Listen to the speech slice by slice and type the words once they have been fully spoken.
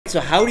So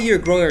how do you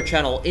grow your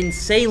channel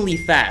insanely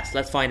fast?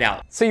 Let's find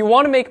out. So you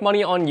want to make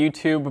money on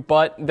YouTube,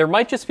 but there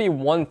might just be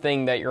one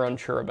thing that you're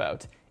unsure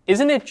about.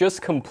 Isn't it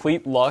just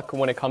complete luck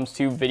when it comes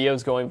to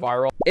videos going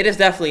viral? It is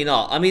definitely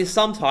not. I mean,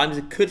 sometimes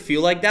it could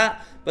feel like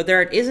that, but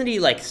there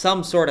isn't like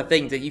some sort of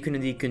thing that you can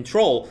indeed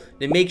control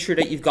to make sure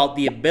that you've got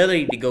the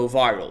ability to go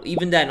viral.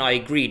 Even then, I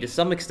agree, to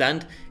some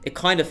extent, it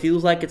kind of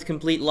feels like it's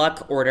complete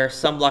luck or there's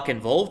some luck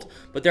involved,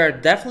 but there are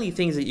definitely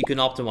things that you can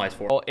optimize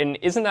for. And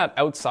isn't that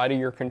outside of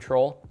your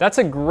control? That's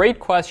a great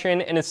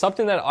question, and it's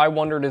something that I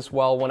wondered as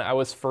well when I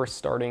was first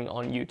starting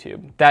on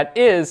YouTube. That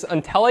is,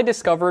 until I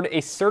discovered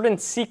a certain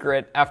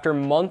secret after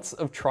months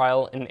of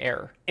trial and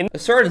error. A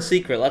certain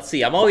secret, let's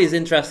see. I'm always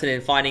interested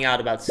in finding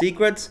out about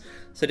secrets,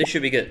 so this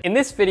should be good. In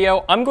this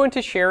video, I'm going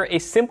to share a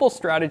simple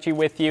strategy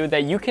with you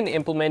that you can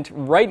implement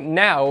right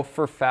now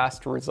for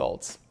fast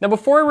results. Now,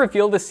 before I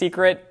reveal the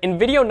secret, in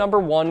video number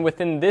 1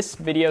 within this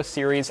video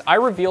series, I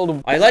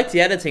revealed... I like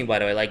the editing, by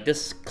the way. Like,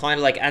 this kind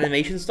of like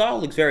animation style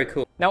looks very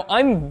cool. Now,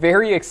 I'm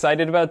very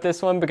excited about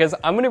this one because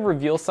I'm going to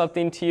reveal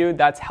something to you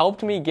that's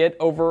helped me get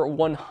over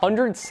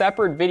 100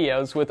 separate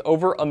videos with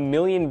over 1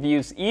 million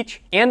views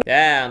each. And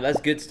damn,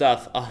 that's good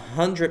stuff.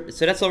 100,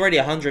 so that's already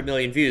 100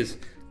 million views.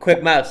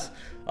 Quick maths.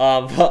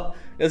 But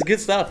that's good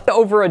stuff.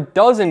 Over a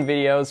dozen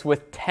videos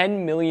with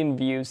 10 million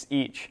views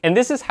each. And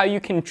this is how you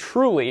can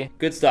truly...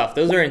 Good stuff.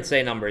 Those are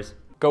insane numbers.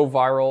 ...go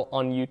viral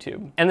on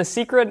YouTube. And the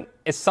secret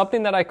is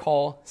something that I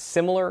call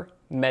similar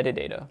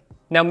metadata.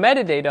 Now,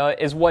 metadata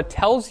is what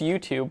tells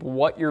YouTube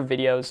what your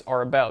videos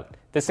are about.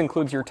 This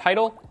includes your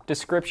title,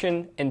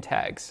 description, and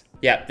tags.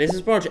 Yeah, this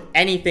is pretty much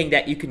anything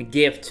that you can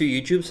give to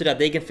YouTube so that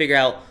they can figure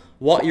out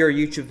what your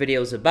YouTube video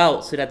is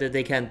about so that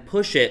they can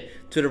push it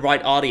to the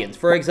right audience.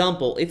 For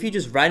example, if you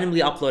just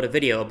randomly upload a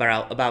video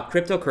about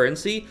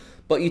cryptocurrency,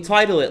 but you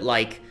title it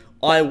like,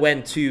 I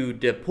went to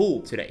the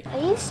pool today. Are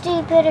you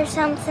stupid or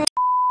something?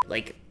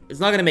 Like, it's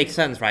not gonna make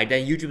sense, right?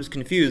 Then YouTube is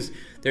confused.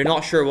 They're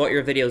not sure what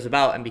your video is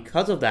about, and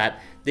because of that,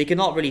 they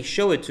cannot really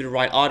show it to the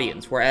right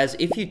audience. Whereas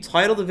if you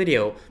title the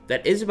video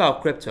that is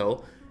about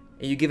crypto,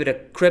 and you give it a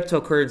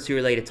cryptocurrency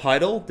related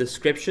title,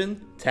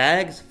 description,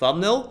 tags,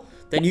 thumbnail,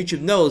 then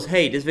YouTube knows,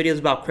 hey, this video is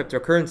about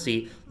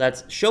cryptocurrency,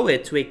 let's show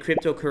it to a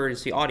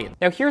cryptocurrency audience.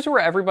 Now here's where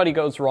everybody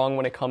goes wrong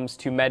when it comes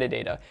to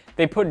metadata.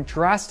 They put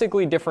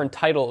drastically different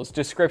titles,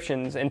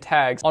 descriptions, and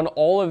tags on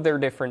all of their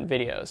different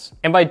videos.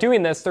 And by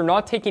doing this, they're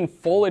not taking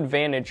full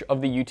advantage of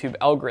the YouTube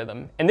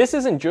algorithm. And this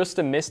isn't just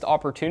a missed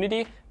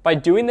opportunity. By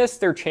doing this,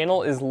 their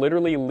channel is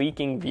literally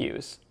leaking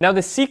views. Now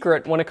the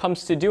secret when it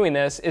comes to doing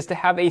this is to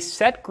have a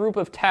set group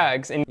of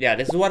tags. And yeah,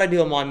 this is what I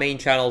do on my main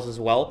channels as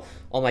well.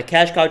 On my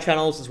cash cow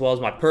channels as well as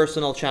my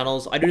personal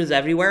channels. I do this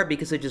everywhere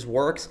because it just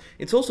works.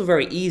 It's also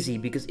very easy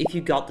because if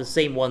you got the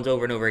same ones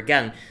over and over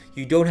again,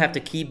 you don't have to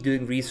keep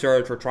doing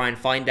research or try and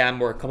find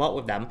them or come up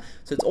with them.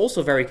 So it's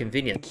also very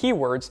convenient.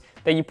 Keywords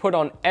that you put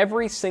on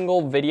every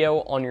single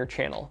video on your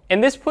channel.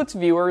 And this puts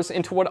viewers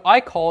into what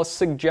I call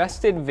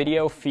suggested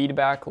video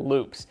feedback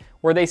loops,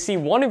 where they see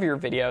one of your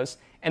videos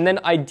and then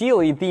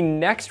ideally the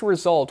next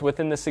result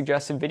within the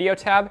suggested video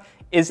tab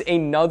is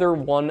another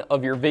one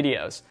of your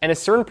videos. And a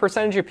certain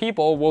percentage of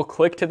people will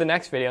click to the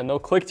next video and they'll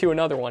click to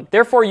another one.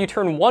 Therefore, you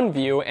turn one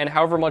view and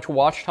however much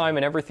watch time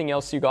and everything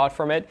else you got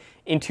from it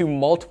into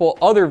multiple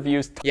other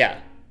views.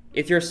 Yeah,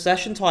 if your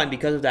session time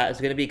because of that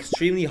is gonna be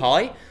extremely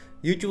high,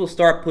 YouTube will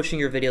start pushing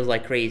your videos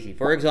like crazy.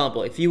 For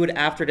example, if you would,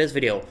 after this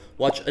video,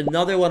 watch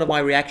another one of my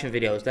reaction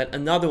videos, then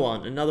another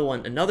one, another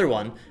one, another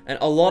one, and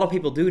a lot of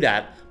people do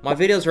that, my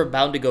videos are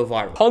bound to go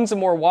viral. Tons of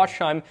more watch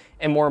time,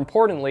 and more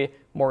importantly,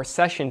 more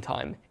session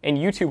time. And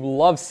YouTube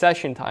loves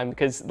session time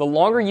because the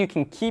longer you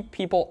can keep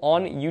people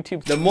on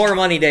YouTube, the more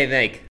money they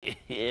make.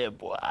 Yeah,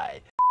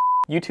 boy.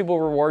 YouTube will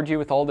reward you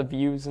with all the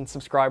views and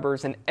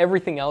subscribers and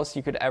everything else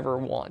you could ever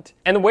want.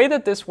 And the way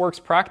that this works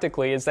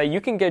practically is that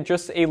you can get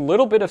just a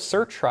little bit of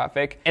search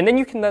traffic, and then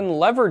you can then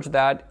leverage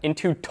that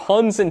into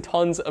tons and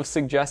tons of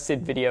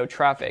suggested video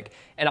traffic.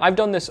 And I've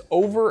done this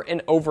over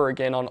and over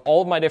again on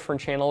all of my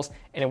different channels,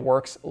 and it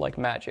works like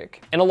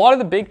magic. And a lot of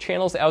the big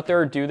channels out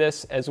there do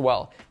this as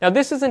well. Now,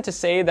 this isn't to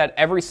say that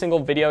every single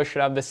video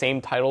should have the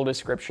same title,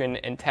 description,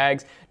 and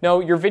tags.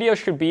 No, your video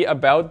should be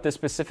about the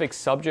specific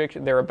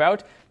subject they're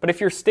about, but if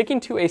you're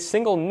sticking to a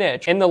single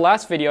niche, in the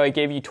last video I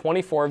gave you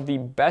 24 of the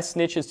best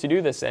niches to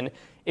do this in,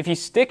 if you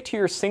stick to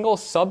your single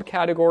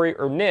subcategory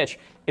or niche,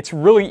 it's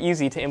really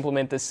easy to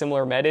implement this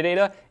similar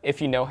metadata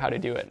if you know how to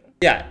do it.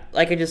 Yeah,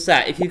 like I just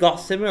said, if you got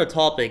similar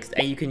topics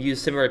and you can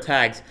use similar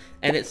tags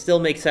and it still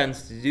makes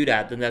sense to do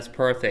that, then that's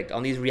perfect.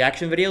 On these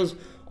reaction videos,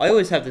 I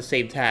always have the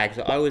same tags.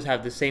 I always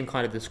have the same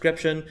kind of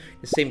description,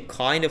 the same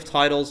kind of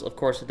titles. Of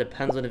course, it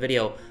depends on the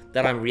video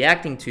that I'm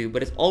reacting to,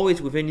 but it's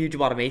always within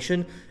YouTube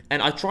automation,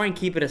 and I try and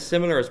keep it as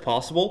similar as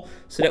possible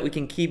so that we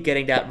can keep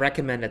getting that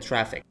recommended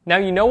traffic. Now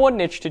you know what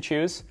niche to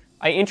choose.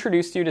 I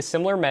introduced you to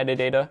similar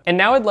metadata, and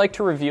now I'd like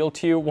to reveal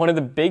to you one of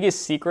the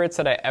biggest secrets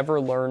that I ever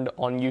learned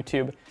on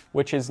YouTube,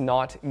 which is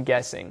not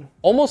guessing.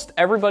 Almost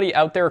everybody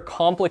out there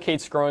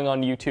complicates growing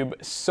on YouTube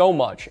so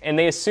much, and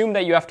they assume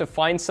that you have to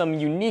find some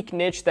unique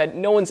niche that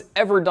no one's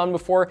ever done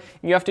before,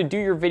 and you have to do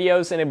your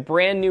videos in a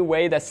brand new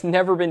way that's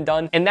never been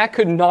done, and that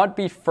could not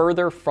be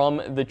further from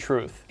the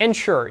truth. And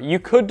sure, you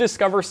could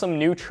discover some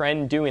new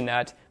trend doing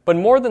that, but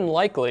more than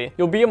likely,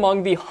 you'll be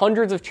among the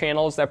hundreds of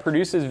channels that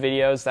produces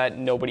videos that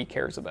nobody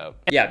cares about.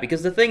 Yeah,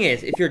 because the thing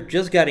is, if you're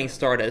just getting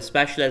started,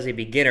 especially as a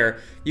beginner,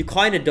 you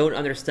kind of don't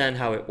understand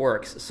how it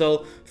works.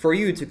 So for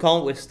you to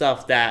come up with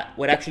stuff that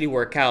would actually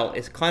work out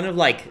is kind of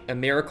like a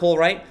miracle,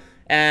 right?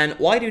 And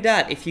why do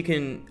that if you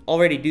can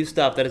already do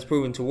stuff that is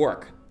proven to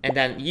work? And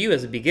then you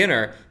as a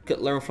beginner could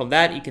learn from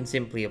that. You can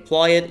simply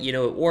apply it, you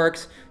know it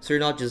works, so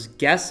you're not just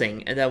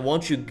guessing. And then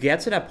once you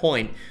get to that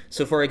point,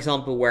 so for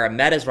example where I'm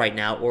at is right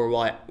now, or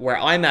where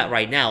I'm at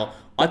right now,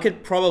 I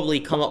could probably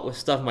come up with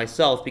stuff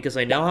myself because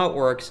I know how it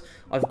works,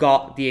 I've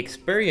got the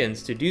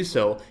experience to do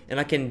so, and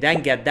I can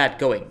then get that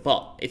going.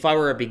 But if I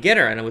were a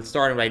beginner and I was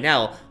starting right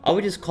now, I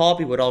would just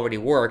copy what already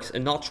works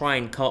and not try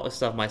and come up with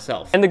stuff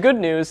myself. And the good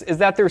news is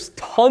that there's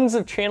tons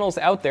of channels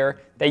out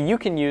there that you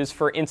can use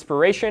for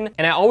inspiration,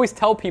 and I always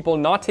tell people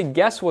not to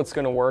guess what's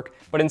going to work,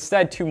 but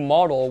instead to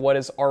model what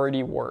has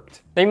already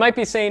worked. They might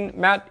be saying,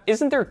 Matt,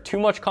 isn't there too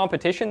much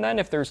competition then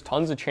if there's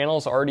tons of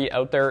channels already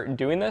out there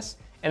doing this?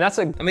 And that's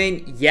I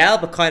mean, yeah,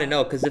 but kind of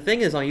no, because the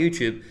thing is on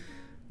YouTube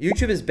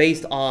is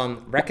based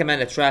on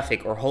recommended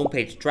traffic or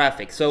homepage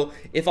traffic. So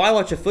if I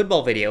watch a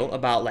football video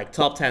about like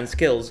top 10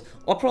 skills,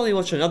 I'll probably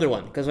watch another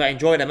one because I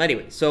enjoy them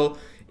anyway. So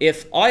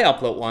if I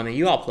upload one and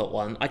you upload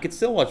one, I could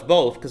still watch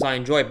both because I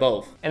enjoy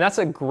both. And that's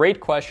a great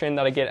question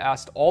that I get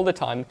asked all the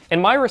time. And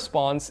my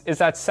response is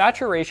that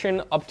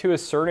saturation up to a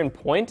certain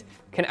point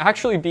can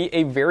actually be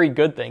a very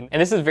good thing.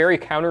 And this is very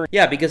counter.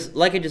 Yeah, because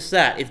like I just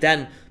said, if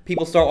then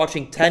people start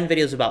watching 10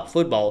 videos about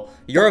football,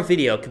 your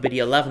video could be the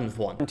 11th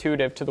one.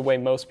 Intuitive to the way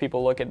most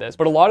people look at this,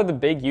 but a lot of the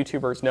big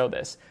YouTubers know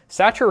this.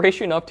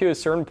 Saturation up to a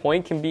certain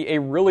point can be a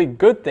really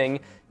good thing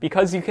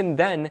because you can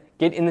then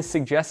get in the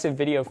suggestive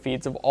video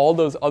feeds of all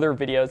those other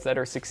videos that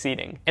are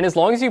succeeding. And as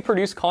long as you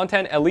produce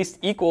content at least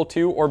equal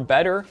to or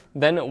better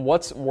than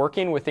what's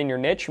working within your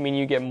niche, meaning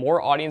you get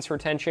more audience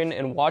retention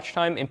and watch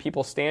time and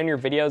people stay on your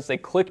videos, they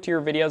click to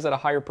your videos at a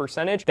higher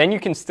percentage, then you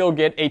can still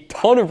get a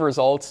ton of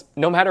results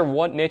no matter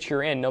what niche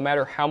you're in, no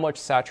matter how much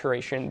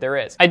saturation there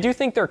is. I do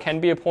think there can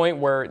be a point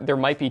where there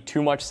might be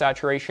too much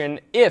saturation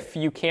if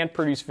you can't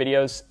produce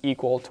videos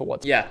equal to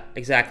what's... Yeah,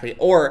 exactly.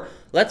 Or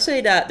let's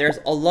say that there's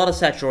a lot of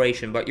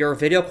saturation, but your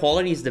video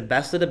quality is the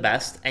best of the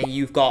best and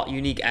you've got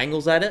unique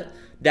angles at it,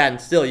 then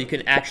still you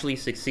can actually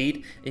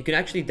succeed. You can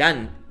actually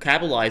then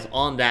capitalize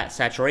on that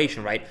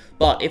saturation, right?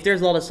 But if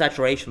there's a lot of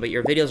saturation, but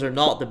your videos are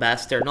not the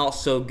best, they're not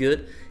so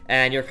good,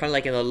 and you're kind of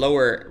like in the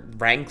lower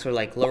ranks or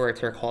like lower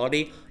tier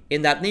quality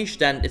in that niche,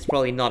 then it's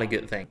probably not a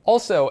good thing.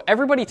 Also,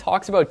 everybody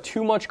talks about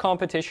too much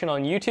competition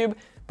on YouTube,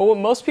 but what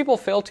most people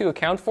fail to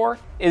account for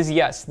is,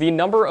 yes, the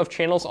number of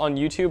channels on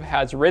YouTube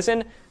has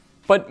risen,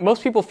 but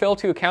most people fail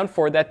to account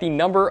for that the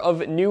number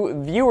of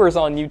new viewers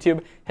on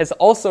YouTube has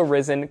also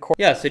risen.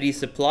 Yeah, so the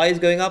supply is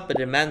going up, but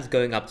demand's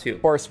going up too.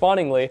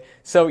 Correspondingly.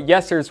 So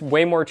yes, there's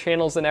way more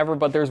channels than ever,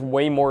 but there's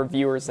way more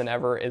viewers than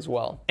ever as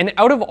well. And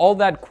out of all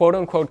that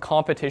quote-unquote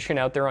competition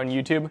out there on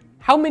YouTube,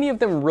 how many of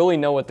them really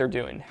know what they're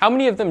doing? How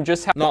many of them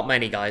just have... Not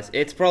many, guys.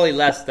 It's probably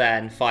less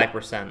than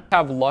 5%.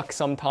 Have luck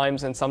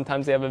sometimes, and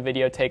sometimes they have a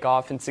video take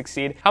off and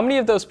succeed. How many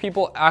of those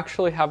people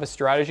actually have a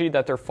strategy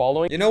that they're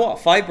following? You know what?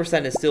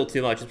 5% is still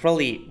too much. It's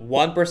probably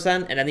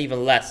 1% and then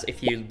even less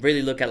if you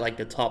really look at like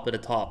the top of the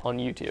top. On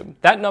YouTube.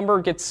 That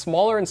number gets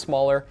smaller and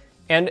smaller.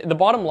 And the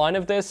bottom line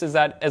of this is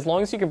that as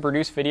long as you can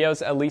produce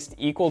videos at least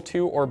equal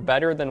to or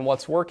better than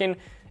what's working,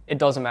 it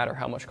doesn't matter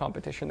how much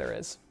competition there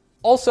is.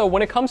 Also,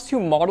 when it comes to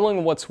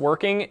modeling what's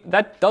working,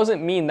 that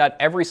doesn't mean that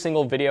every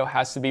single video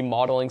has to be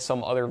modeling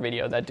some other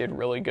video that did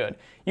really good.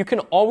 You can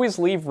always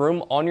leave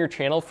room on your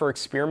channel for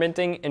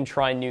experimenting and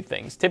trying new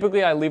things.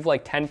 Typically, I leave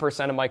like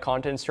 10% of my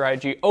content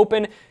strategy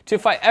open to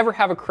if I ever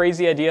have a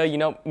crazy idea, you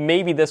know,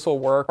 maybe this will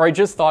work, or I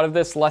just thought of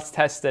this, let's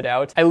test it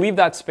out. I leave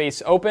that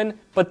space open,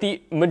 but the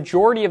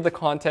majority of the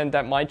content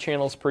that my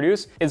channels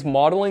produce is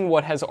modeling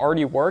what has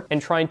already worked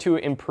and trying to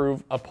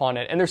improve upon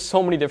it. And there's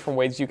so many different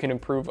ways you can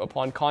improve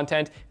upon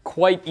content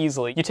quite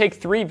easily. You take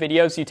 3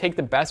 videos, you take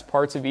the best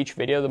parts of each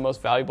video, the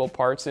most valuable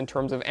parts in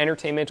terms of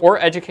entertainment or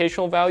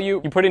educational value,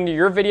 you put into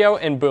your video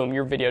and boom,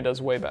 your video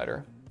does way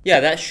better. Yeah,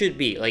 that should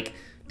be like,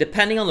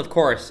 depending on, of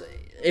course,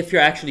 if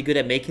you're actually good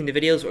at making the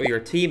videos or your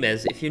team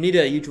is. If you need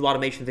a YouTube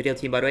automation video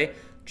team, by the way,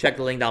 check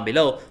the link down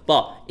below.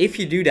 But if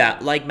you do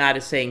that, like Matt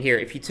is saying here,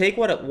 if you take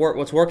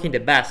what's working the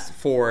best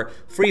for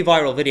free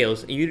viral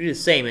videos and you do the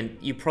same and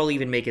you probably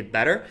even make it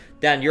better,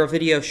 then your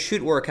video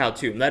should work out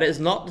too. That is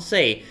not to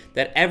say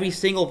that every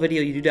single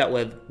video you do that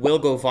with will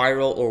go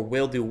viral or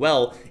will do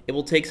well. It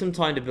will take some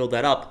time to build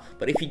that up.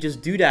 But if you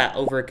just do that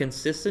over a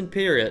consistent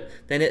period,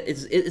 then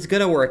it's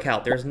gonna work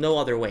out. There's no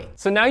other way.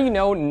 So now you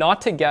know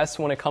not to guess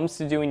when it comes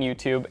to doing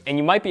YouTube, and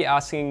you might be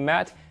asking,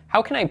 Matt,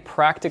 how can I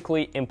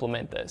practically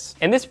implement this?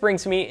 And this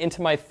brings me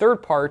into my third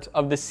part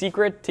of the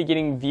secret to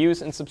getting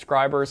views and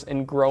subscribers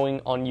and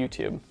growing on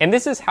YouTube. And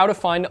this is how to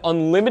find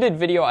unlimited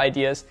video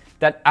ideas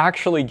that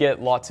actually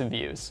get lots of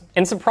views.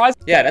 And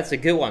yeah, that's a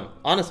good one.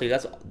 Honestly,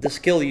 that's the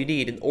skill you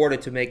need in order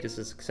to make this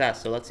a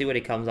success. So let's see what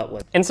he comes up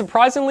with. And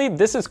surprisingly,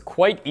 this is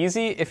quite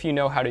easy if you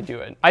know how to do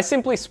it. I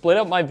simply split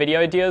up my video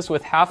ideas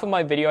with half of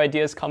my video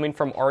ideas coming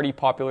from already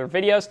popular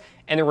videos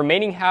and the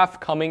remaining half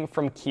coming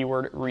from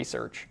keyword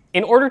research.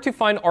 In order to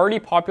find already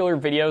popular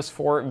videos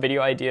for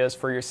video ideas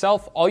for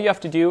yourself, all you have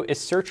to do is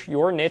search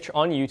your niche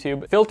on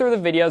YouTube, filter the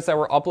videos that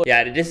were uploaded.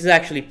 Yeah, this is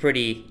actually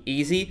pretty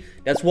easy.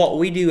 That's what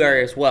we do here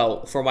as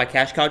well for my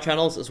cash cow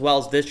channels, as well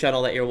as this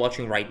channel that you're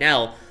watching right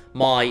now.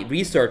 My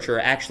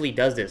researcher actually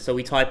does this. So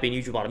we type in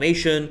YouTube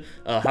automation,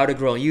 how to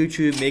grow on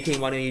YouTube,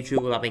 making money on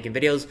YouTube without making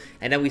videos,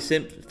 and then we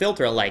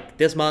filter like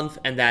this month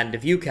and then the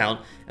view count,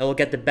 and we'll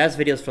get the best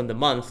videos from the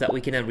month that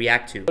we can then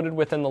react to.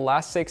 Within the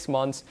last 6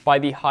 months by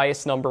the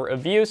highest number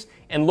of views,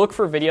 and look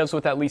for videos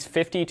with at least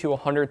 50 to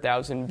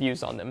 100,000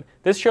 views on them.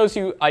 This shows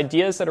you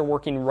ideas that are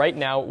working right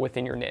now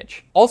within your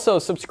niche. Also,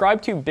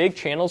 subscribe to big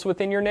channels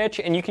within your niche,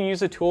 and you can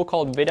use a tool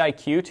called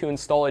vidIQ to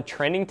install a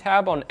trending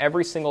tab on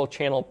every single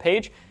channel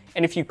page.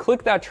 And if you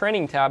click that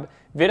trending tab,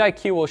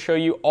 vidIQ will show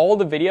you all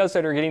the videos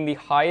that are getting the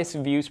highest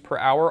views per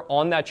hour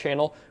on that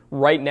channel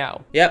right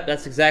now. Yep,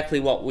 that's exactly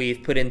what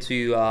we've put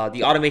into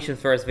the automation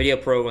first video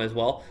program as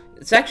well.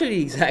 It's actually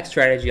the exact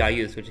strategy I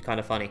use, which is kind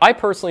of funny. I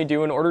personally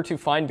do in order to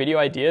find video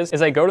ideas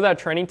is I go to that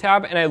trending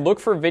tab and I look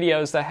for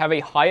videos that have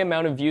a high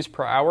amount of views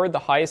per hour, the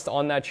highest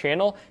on that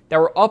channel, that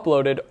were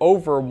uploaded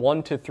over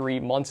 1 to 3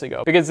 months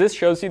ago. Because this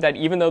shows you that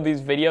even though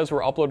these videos were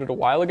uploaded a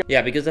while ago.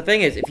 Yeah, because the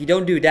thing is, if you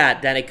don't do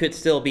that, then it could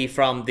still be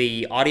from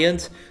the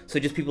audience. So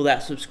just people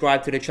that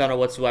subscribe to the channel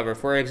whatsoever.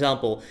 For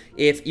example,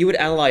 if you would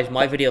analyze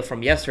my video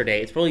from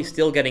yesterday, it's probably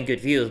still getting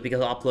good views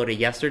because I uploaded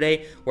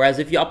yesterday. Whereas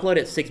if you upload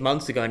it 6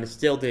 months ago and it's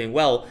still doing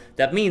well,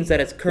 that means that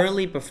it's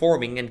currently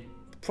performing and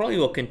probably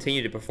will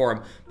continue to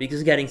perform because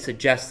it's getting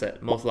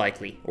suggested, most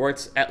likely. Or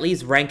it's at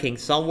least ranking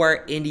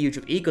somewhere in the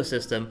YouTube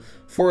ecosystem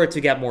for it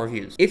to get more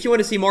views. If you want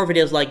to see more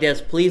videos like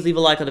this, please leave a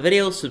like on the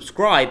video,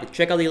 subscribe,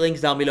 check out the links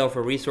down below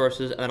for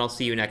resources, and I'll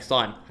see you next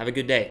time. Have a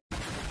good day.